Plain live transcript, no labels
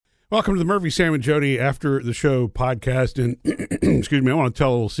Welcome to the Murphy, Sam, and Jody After the Show podcast. And excuse me, I want to tell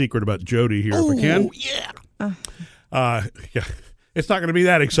a little secret about Jody here, if I can. Yeah. Yeah, it's not going to be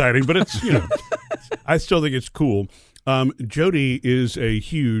that exciting, but it's I still think it's cool. Jody is a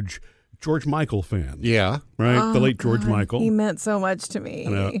huge George Michael fan. Yeah. Right? The late George Michael. He meant so much to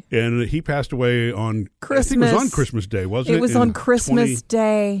me. And he passed away on Christmas. I think it was on Christmas Day, wasn't it? It was on Christmas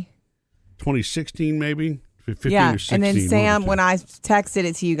Day. 2016, maybe? 15 yeah, or 16. And then Sam, when I texted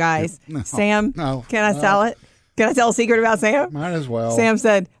it to you guys, Sam, No. can I tell it? Can I tell a secret about Sam? Might as well. Sam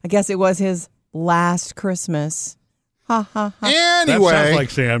said, I guess it was his last Christmas. Ha, ha, ha. Anyway. That sounds like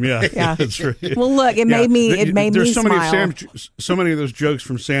Sam, yeah. Yeah. That's right. Well, look, it made me There's so smile. so many of those jokes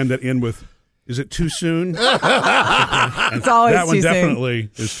from Sam that end with, is it too soon? It's always that one too soon. definitely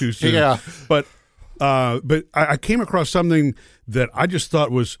is too soon. Yeah. But I came across something that I just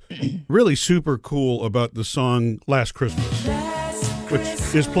thought was really super cool about the song Last Christmas, which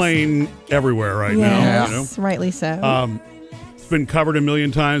is playing everywhere right now. Yes, rightly so. It's been covered a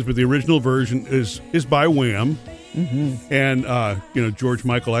million times, but the original version is by Wham. Mm-hmm. And George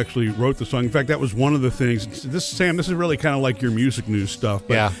Michael actually wrote the song. In fact, that was one of the things. Sam, this is really kind of like your music news stuff.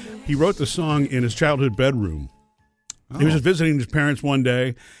 But Yeah. He wrote the song in his childhood bedroom. He was just visiting his parents one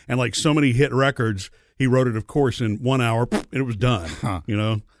day, and like so many hit records, he wrote it, of course, in 1 hour, and it was done.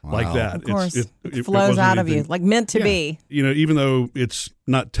 Like that. Of course, it flows wasn't out of you, anything- like meant to Yeah. be. Even though it's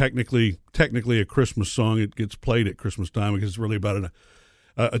not technically a Christmas song, it gets played at Christmas time because it's really about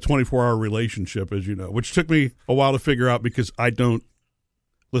a 24-hour relationship, as you know, which took me a while to figure out because I don't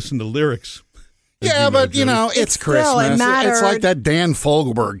listen to lyrics. Yeah, but Jody. it's Still, Christmas. it mattered. It's like that Dan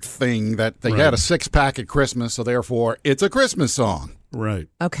Fogelberg thing that they got a 6-pack at Christmas, so therefore it's a Christmas song. Right.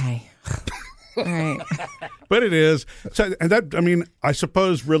 Okay. All right. But it is. So, and that, I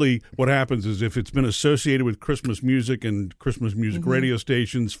suppose really what happens is if it's been associated with Christmas music and Christmas music radio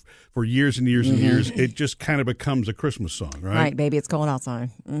stations for years and years and years, it just kind of becomes a Christmas song, right? Right, baby, it's cold outside.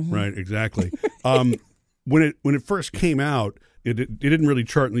 Mm-hmm. Right, exactly. When it first came out, it didn't really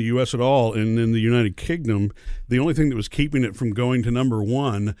chart in the U.S. at all, and in the United Kingdom, the only thing that was keeping it from going to number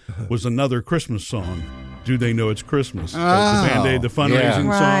one was another Christmas song. Do They Know It's Christmas? The Band-Aid, the fundraising song, the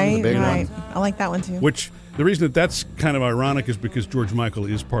Right, big right. one. I like that one too. Which the reason that's kind of ironic is because George Michael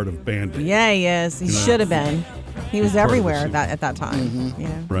is part of Band-Aid. Yeah, he is. He should have been. He was part of the everywhere scene. at that time. Mm-hmm. You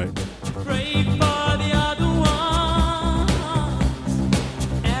know? Right. Pray for the other ones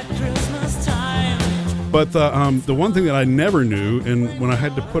at Christmas time. But the one thing that I never knew, and when I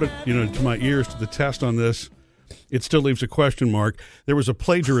had to put it, to my ears to the test on this, it still leaves a question mark. There was a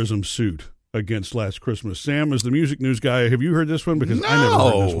plagiarism suit against Last Christmas. Sam, as the music news guy, have you heard this one? Because I never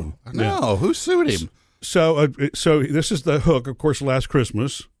heard this one. No. Who sued him? So this is the hook, of course, Last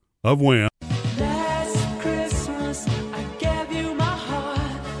Christmas of Wham. Last Christmas, I gave you my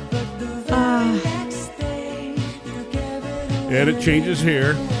heart, but the very next day, you gave it away. And it changes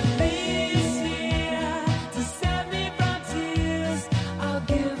here. This year, to save me from tears, I'll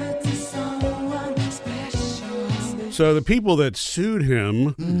give it to someone special. So the people that sued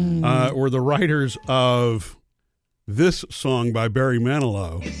him were the writers of this song by Barry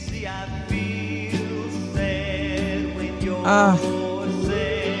Manilow. See, I feel sad when you're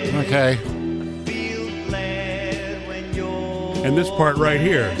sad. Okay. Feel glad when you're And this part right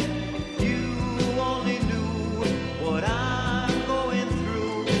here. You only knew what I'm going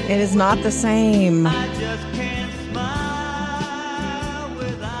through. It is not the same. I just can't smile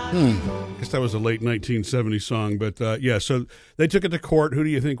without I guess that was a late 1970 song, but so they took it to court. Who do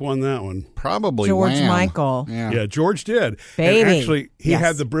you think won that one? Probably George Wham. Michael. Yeah. Yeah, George did. Baby. And actually, he Yes.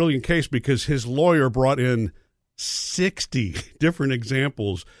 had the brilliant case because his lawyer brought in 60 different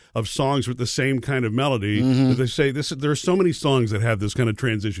examples of songs with the same kind of melody. That they say there are so many songs that have this kind of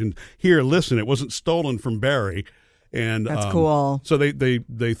transition. Here, listen, it wasn't stolen from Barry. And That's cool. So they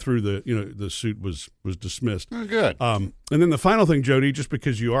threw the suit was dismissed. Oh, good. And then the final thing, Jody, just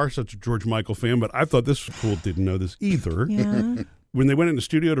because you are such a George Michael fan, but I thought this was cool, didn't know this either. Yeah. When they went in the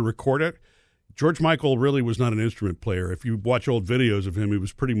studio to record it, George Michael really was not an instrument player. If you watch old videos of him, he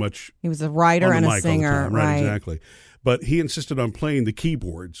was pretty much He was a writer on the and mic a all the singer. time. Right, exactly. But he insisted on playing the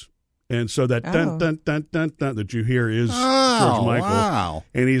keyboards. And so that dun, dun, dun, dun, dun that you hear is George Michael. Wow.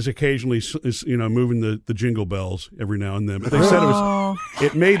 And he's occasionally, moving the jingle bells every now and then. But they said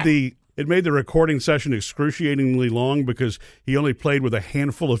it made the recording session excruciatingly long because he only played with a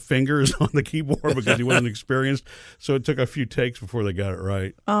handful of fingers on the keyboard because he wasn't experienced. So it took a few takes before they got it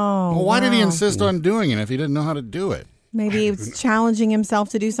right. Oh, Well, why did he wow. insist on doing it if he didn't know how to do it? Maybe he was challenging himself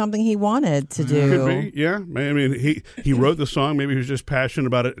to do something he wanted to do. Could be, yeah. I mean, he wrote the song. Maybe he was just passionate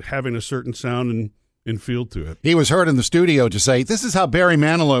about it having a certain sound, and and feel to it. He was heard in the studio to say, "This is how Barry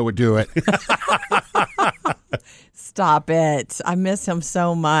Manilow would do it." Stop it. I miss him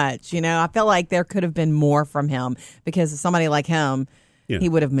so much. I feel like there could have been more from him because somebody like him, he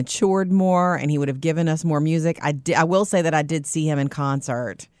would have matured more and he would have given us more music. I will say that I did see him in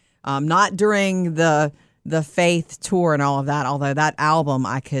concert, not during the Faith tour and all of that, although that album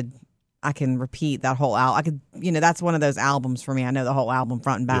I can repeat that whole album. That's one of those albums for me. I know the whole album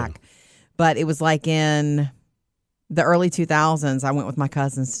front and back. Yeah. But it was like in the early 2000s, I went with my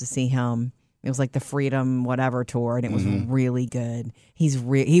cousins to see him. It was like the Freedom whatever tour, and it was really good.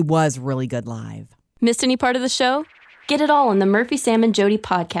 He was really good live. Missed any part of the show? Get it all on the Murphy, Sam, and Jody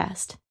podcast.